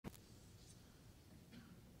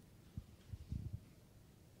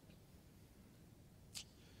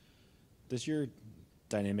Does your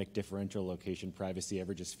dynamic differential location privacy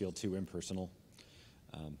ever just feel too impersonal?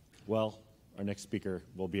 Well, our next speaker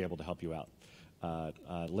will be able to help you out.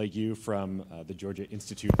 Lei Yu from the Georgia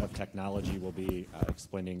Institute of Technology will be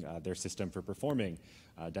explaining their system for performing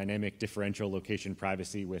dynamic differential location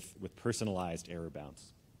privacy with personalized error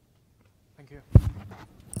bounds. Thank you.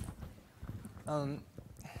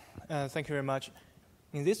 Thank you very much.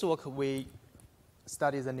 In this work, we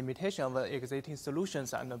study the limitation of existing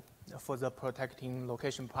solutions and for the protecting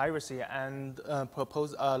location privacy and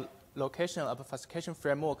propose a location obfuscation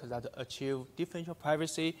framework that achieve differential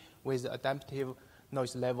privacy with adaptive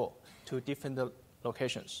noise level to different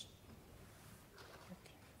locations.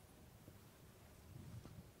 Okay.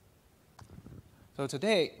 So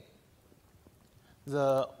today,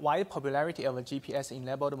 the wide popularity of a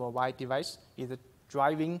GPS-enabled mobile device is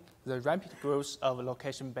driving the rapid growth of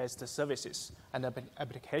location-based services and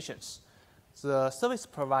applications. The service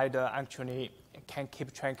provider actually can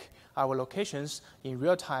keep track of our locations in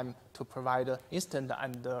real time to provide instant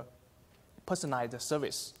and personalized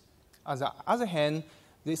service. On the other hand,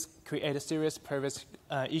 this creates serious privacy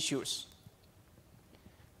issues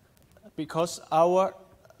because our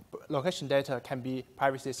location data can be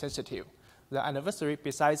privacy sensitive. The adversary,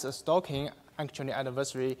 besides stalking, actually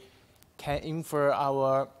adversary can infer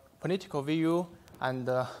our political view and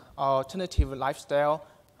alternative lifestyle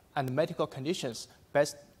and medical conditions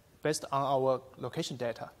based on our location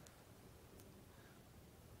data.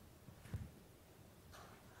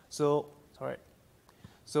 So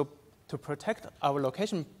to protect our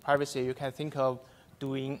location privacy, you can think of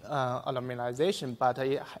doing anonymization, but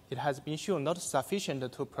it has been shown not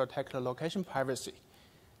sufficient to protect the location privacy.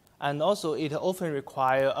 And also, it often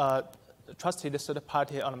requires a trusted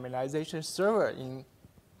third-party anonymization server in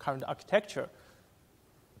current architecture.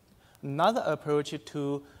 Another approach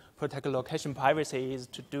to protect location privacy is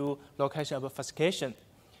to do location obfuscation.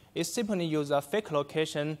 It simply uses a fake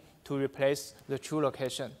location to replace the true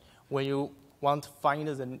location. When you want to find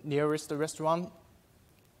the nearest restaurant,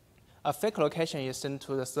 a fake location is sent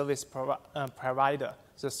to the service provider,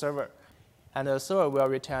 the server, and the server will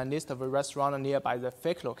return a list of restaurants nearby the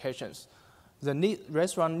fake locations. The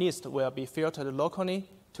restaurant list will be filtered locally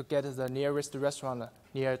to get the nearest restaurant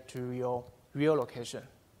near to your real location.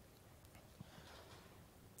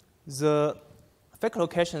 The fake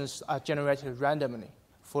locations are generated randomly,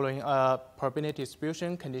 following a probability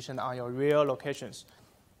distribution condition on your real locations.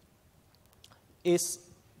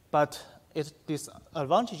 But its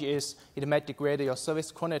disadvantage is it may degrade your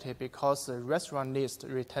service quality because the restaurant list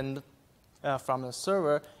returned from the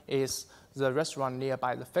server is the restaurant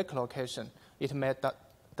nearby the fake location. It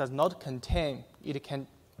does not contain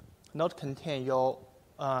your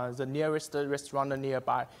the nearest restaurant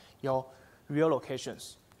nearby your real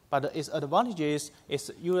locations. But its advantage is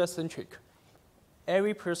it's user-centric.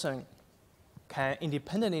 Every person can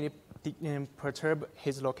independently perturb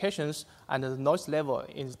his locations, and the noise level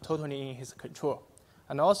is totally in his control.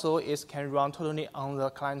 And also, it can run totally on the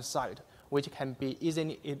client side, which can be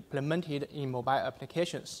easily implemented in mobile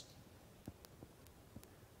applications.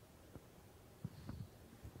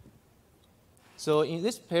 So in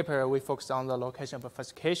this paper, we focus on the location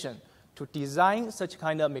obfuscation. To design such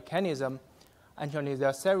kind of mechanism, actually there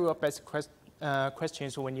are several basic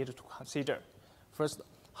questions we need to consider. First,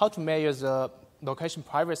 how to measure the location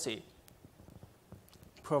privacy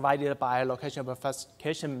provided by location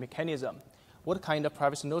obfuscation mechanism? What kind of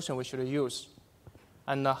privacy notion we should use?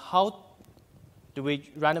 And how do we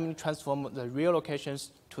randomly transform the real locations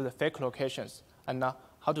to the fake locations? And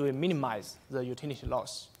how do we minimize the utility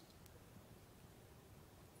loss?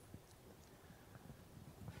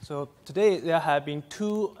 So today, there have been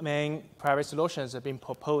two main privacy solutions being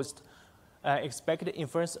proposed, expected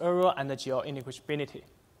inference error and geo-indistinguishability.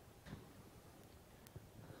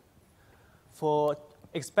 For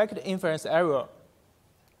expected inference error,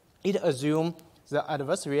 it assumes the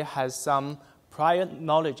adversary has some prior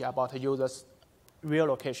knowledge about the user's real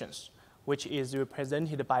locations, which is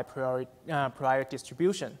represented by prior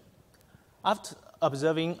distribution. After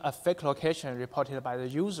observing a fake location reported by the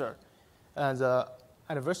user, the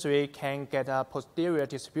adversary can get a posterior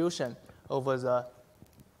distribution over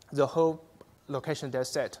the whole location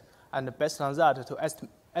dataset, and based on that to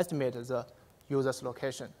estimate the user's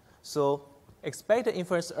location. So expected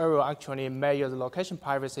inference error actually measures the location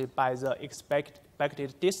privacy by the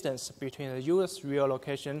expected distance between the user's real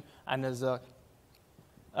location and the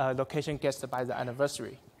location guessed by the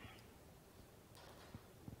adversary.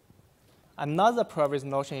 Another privacy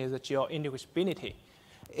notion is the geo-indistinguishability.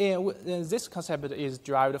 This concept is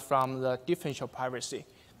derived from the differential privacy.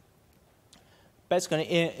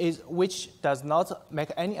 basically which does not make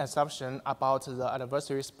any assumption about the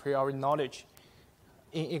adversary's priori knowledge.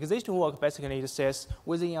 In existing work, basically it says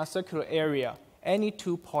within a circular area, any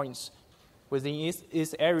 2 points within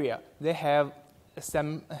its area, they have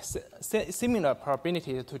some similar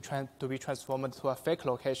probability to be transformed to a fake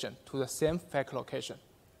location, to the same fake location.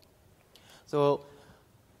 So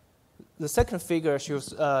the second figure shows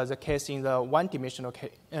the case in the one-dimensional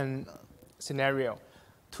scenario.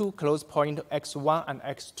 2 close points x1 and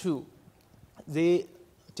x2. The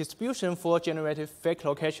distribution for generated fake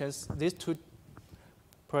locations, these two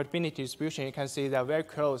probability distribution, you can see they're very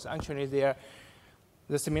close. Actually,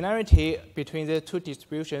 the similarity between the two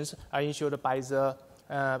distributions are ensured by the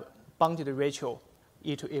bounded ratio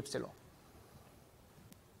e to epsilon.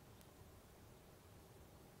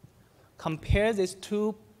 Compare these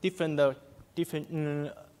two different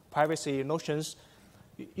privacy notions.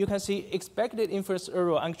 You can see expected inference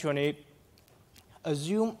error actually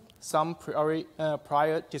assume some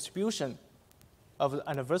prior distribution of the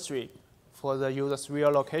adversary for the user's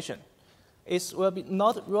real location. It will be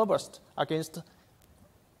not robust against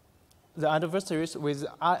the adversaries with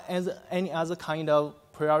any other kind of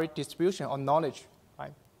priori distribution or knowledge,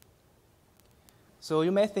 right? So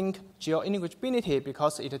you may think geo-indistinguishability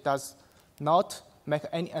because it does not make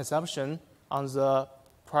any assumption on the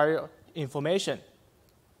prior information.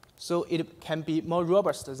 So it can be more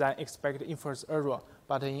robust than expected inference error.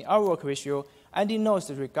 But in our work, we show any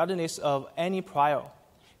noise, regardless of any prior,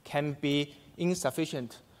 can be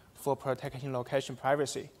insufficient for protecting location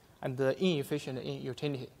privacy and inefficient in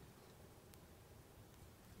utility.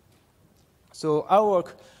 So our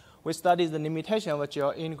work, we studied the limitation of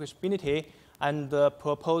geo-indistinguishability and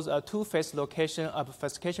propose a two-phase location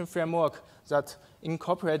obfuscation framework that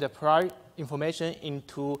incorporates the prior information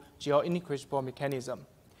into geo-indistinguishable mechanism,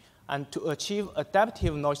 and to achieve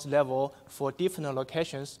adaptive noise level for different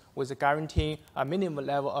locations with guaranteeing a minimum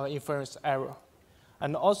level of inference error.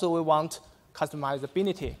 And also we want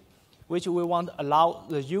customizability, which we want to allow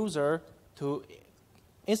the user to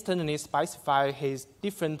instantly specify his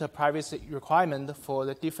different privacy requirement for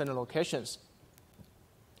the different locations.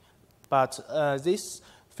 But this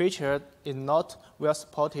feature is not well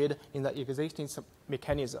supported in the existing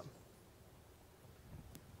mechanism.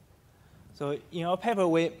 So in our paper,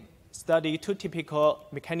 we study two typical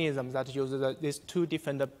mechanisms that use these two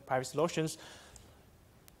different privacy notions.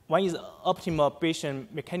 One is optimal Bayesian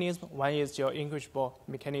mechanism, one is geo-indistinguishable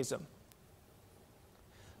mechanism.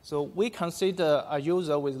 So we consider a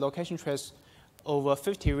user with location trace over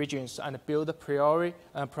 50 regions and build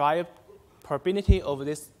prior probability over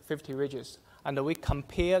these 50 regions. And we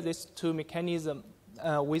compare these two mechanisms.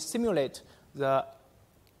 We simulate the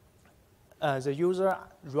user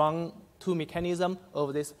run two mechanisms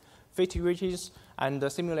over these 50 regions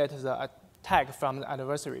and simulate the attack from the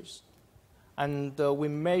adversaries. And we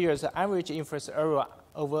measure the average inference error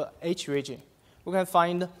over each region. We can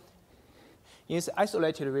find in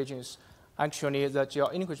isolated regions, actually the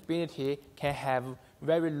geo-indistinguishability can have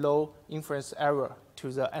very low inference error to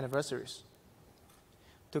the adversaries.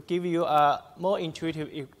 To give you a more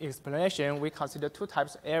intuitive explanation, we consider two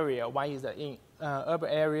types of area. One is in urban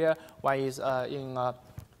area, one is in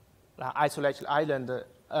isolated island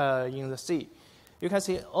in the sea. You can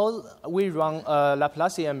see we run a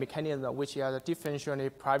Laplacian mechanism, which is a differentially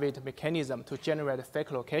private mechanism to generate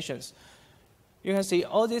fake locations. You can see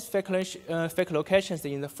all these fake locations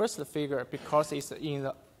in the first figure because it's in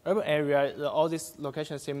the urban area, all these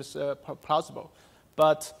locations seems plausible.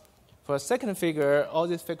 But for the second figure, all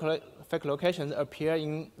these fake locations appear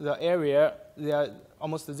in the area. There are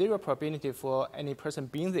almost zero probability for any person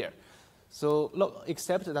being there. So look,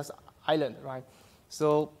 except that's island, right?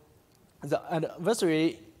 So the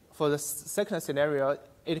adversary for the second scenario,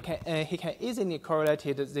 he can easily correlate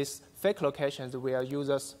these fake locations with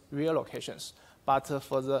users' real locations. But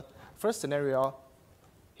for the first scenario,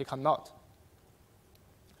 he cannot.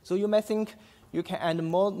 So you may think you can add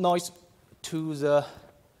more noise to the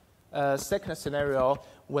second scenario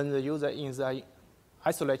when the user is in the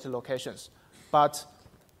isolated locations. But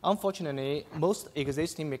unfortunately, most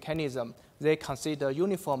existing mechanisms, they consider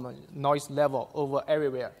uniform noise level over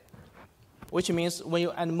everywhere, which means when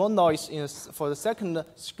you add more noise for the second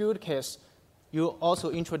skewed case, you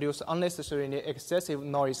also introduce unnecessarily excessive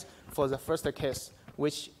noise for the first case,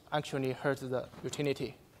 which actually hurts the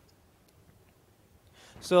utility.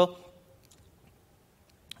 So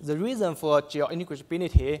the reason for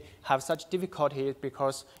geo-indistinguishability have such difficulty is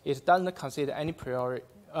because it doesn't consider any prior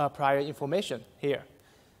information here.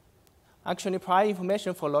 Actually, prior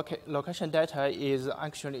information for location data is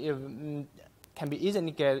actually can be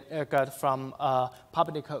easily get from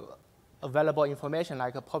public available information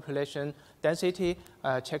like population density,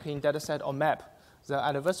 check-in dataset, or map. The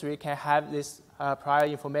adversary can have this prior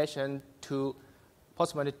information to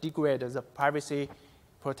possibly degrade the privacy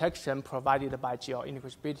protection provided by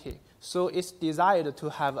geo-indistinguishability. So it's desired to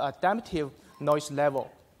have a adaptive noise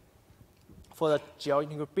level for the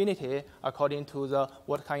geo-indistinguishability according to the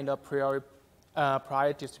what kind of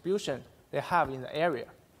prior distribution they have in the area.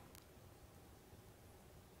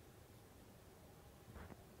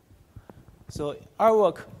 So our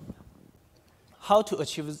work, how to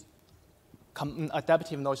achieve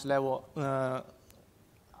adaptive noise level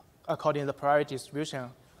according to the priority distribution.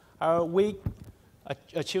 We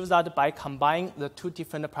achieve that by combining the two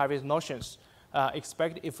different privacy notions,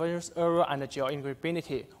 expected inference error and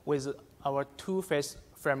geo-indistinguishability with our two-phase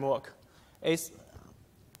framework. It's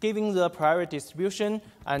giving the priority distribution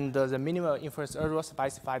and the minimal inference error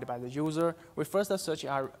specified by the user. We first search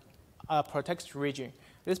a protected region.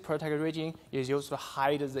 This protected region is used to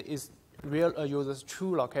hide the real user's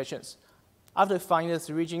true locations. After we find this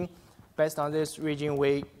region, based on this region,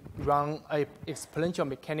 we run an exponential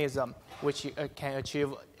mechanism which can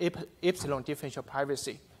achieve epsilon differential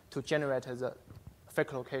privacy to generate the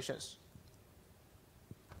fake locations.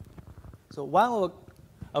 So one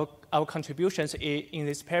of our contributions in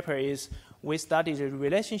this paper is we studied the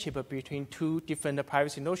relationship between two different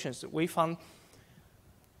privacy notions. We found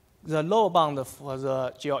the lower bound for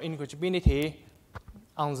the geo-indistinguishability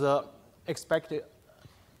on the expected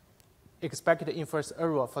inference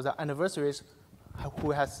error for the adversaries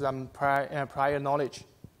who has some prior knowledge.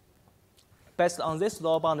 Based on this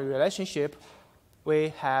lower bound relationship, we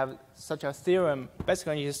have such a theorem.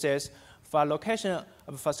 Basically, it says for a location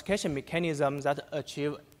obfuscation mechanism that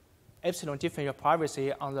achieve epsilon differential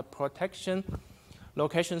privacy on the protection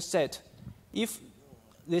location set, if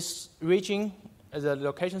this region, the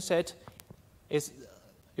location set is,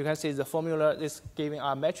 you can see the formula is giving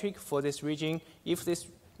a metric for this region. If this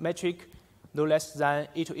metric no less than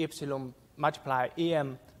e to epsilon multiply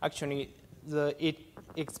em, actually the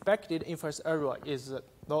expected inference error is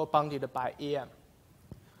lower bounded by em.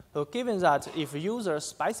 So given that if user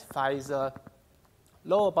specifies the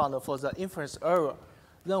lower bound for the inference error,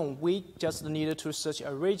 then we just need to search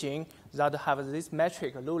a region that has this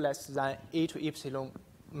metric no less than e to epsilon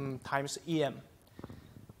times em.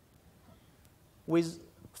 With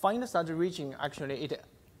find such a region, actually it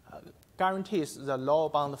guarantees the lower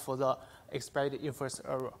bound for the expected inference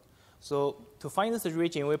error. So to find this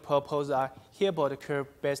region, we propose a herbold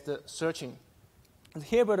curve-based searching. The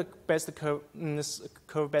herbold-based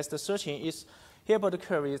curve-based searching is herbold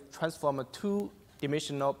curve is transformed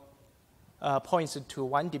two-dimensional points to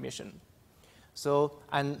one dimension. So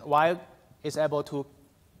and while it's able to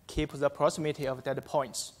keep the proximity of that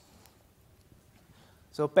points.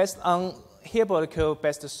 So based on herbold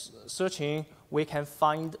curve-based searching, we can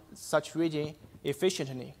find such region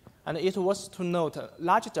efficiently. And it was to note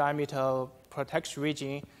large diameter protection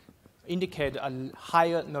region indicate a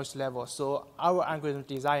higher noise level. So our algorithm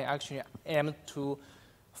design actually aimed to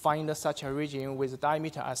find such a region with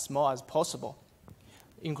diameter as small as possible,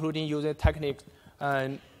 including using techniques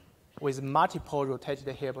with multiple rotated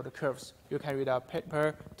herbold curves. You can read our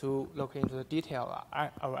paper to look into the detail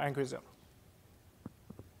of our algorithm.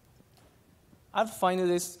 After finding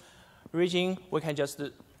this region, we can just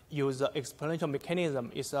use the exponential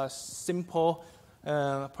mechanism. It's a simple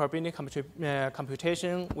probability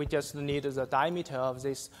computation. We just need the diameter of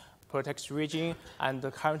this protected region and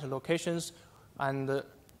the current locations, and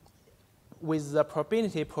with the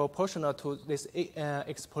probability proportional to this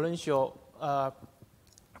exponential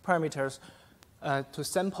parameters to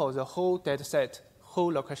sample the whole data set,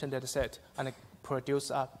 whole location data set, and produce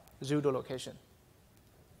a pseudo-location.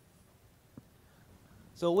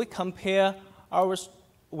 So we compare ours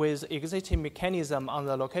with existing mechanism on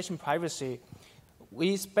the location privacy.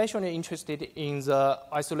 We especially interested in the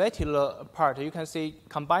isolated part. You can see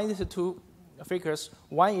combine these two figures.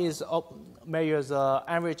 One is measures the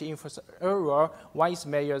average inference error. One is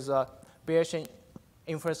measures the Bayesian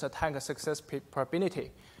inference attack success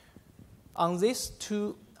probability. On these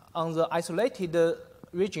two, on the isolated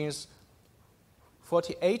regions,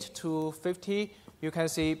 48 to 50, you can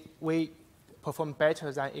see we perform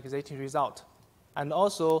better than existing result. And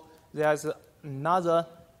also, there's another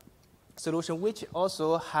solution which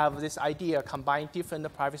also have this idea, combine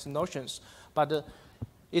different privacy notions, but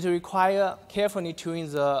it requires carefully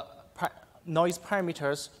tuning the noise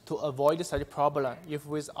parameters to avoid such a problem. If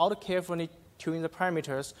without carefully tuning the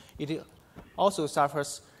parameters, it also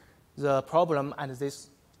suffers the problem and these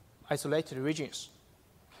isolated regions.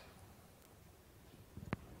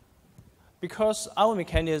 Because our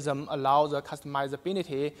mechanism allows the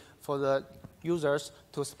customizability for the users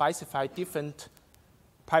to specify different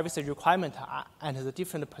privacy requirements and the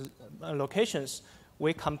different locations,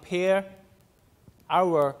 we compare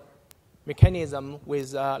our mechanism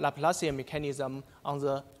with Laplacian mechanism on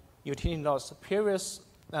the utility loss. Previous,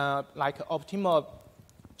 like optimal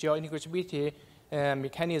geo-indistinguishability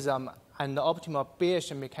mechanism and the optimal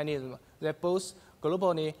Bayesian mechanism, they both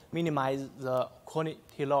globally minimize the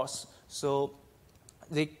quantity loss. So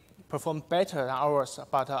they perform better than ours,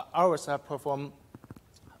 but ours perform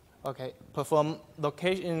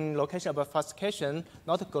location obfuscation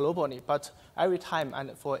not globally, but every time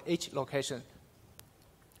and for each location.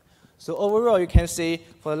 So overall, you can see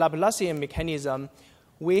for the Laplacian mechanism,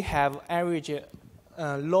 we have average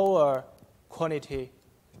lower quantity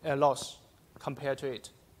loss compared to it,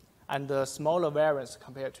 and the smaller variance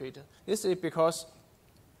compared to it. This is because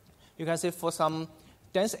you can see for some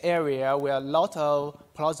dense area where a lot of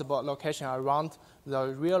plausible location around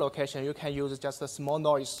the real location, you can use just a small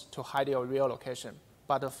noise to hide your real location.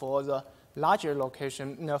 But for the larger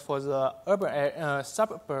location, for the urban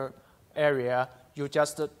suburban area, you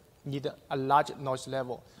just need a large noise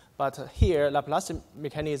level. But here, Laplace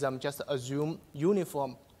mechanism just assume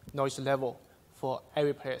uniform noise level for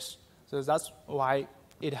every place. So that's why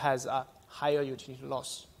it has a higher utility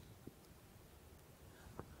loss.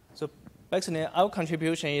 So basically, our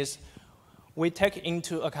contribution is we take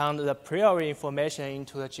into account the priori information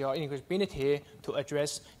into the geo-indistinguishability to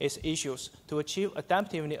address its issues, to achieve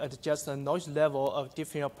adaptively adjust the noise level of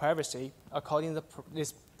differential privacy according to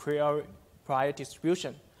this prior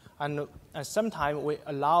distribution. And sometimes we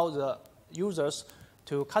allow the users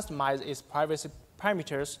to customize its privacy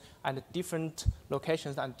parameters at different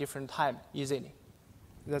locations and different time easily.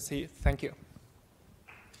 That's it. Thank you.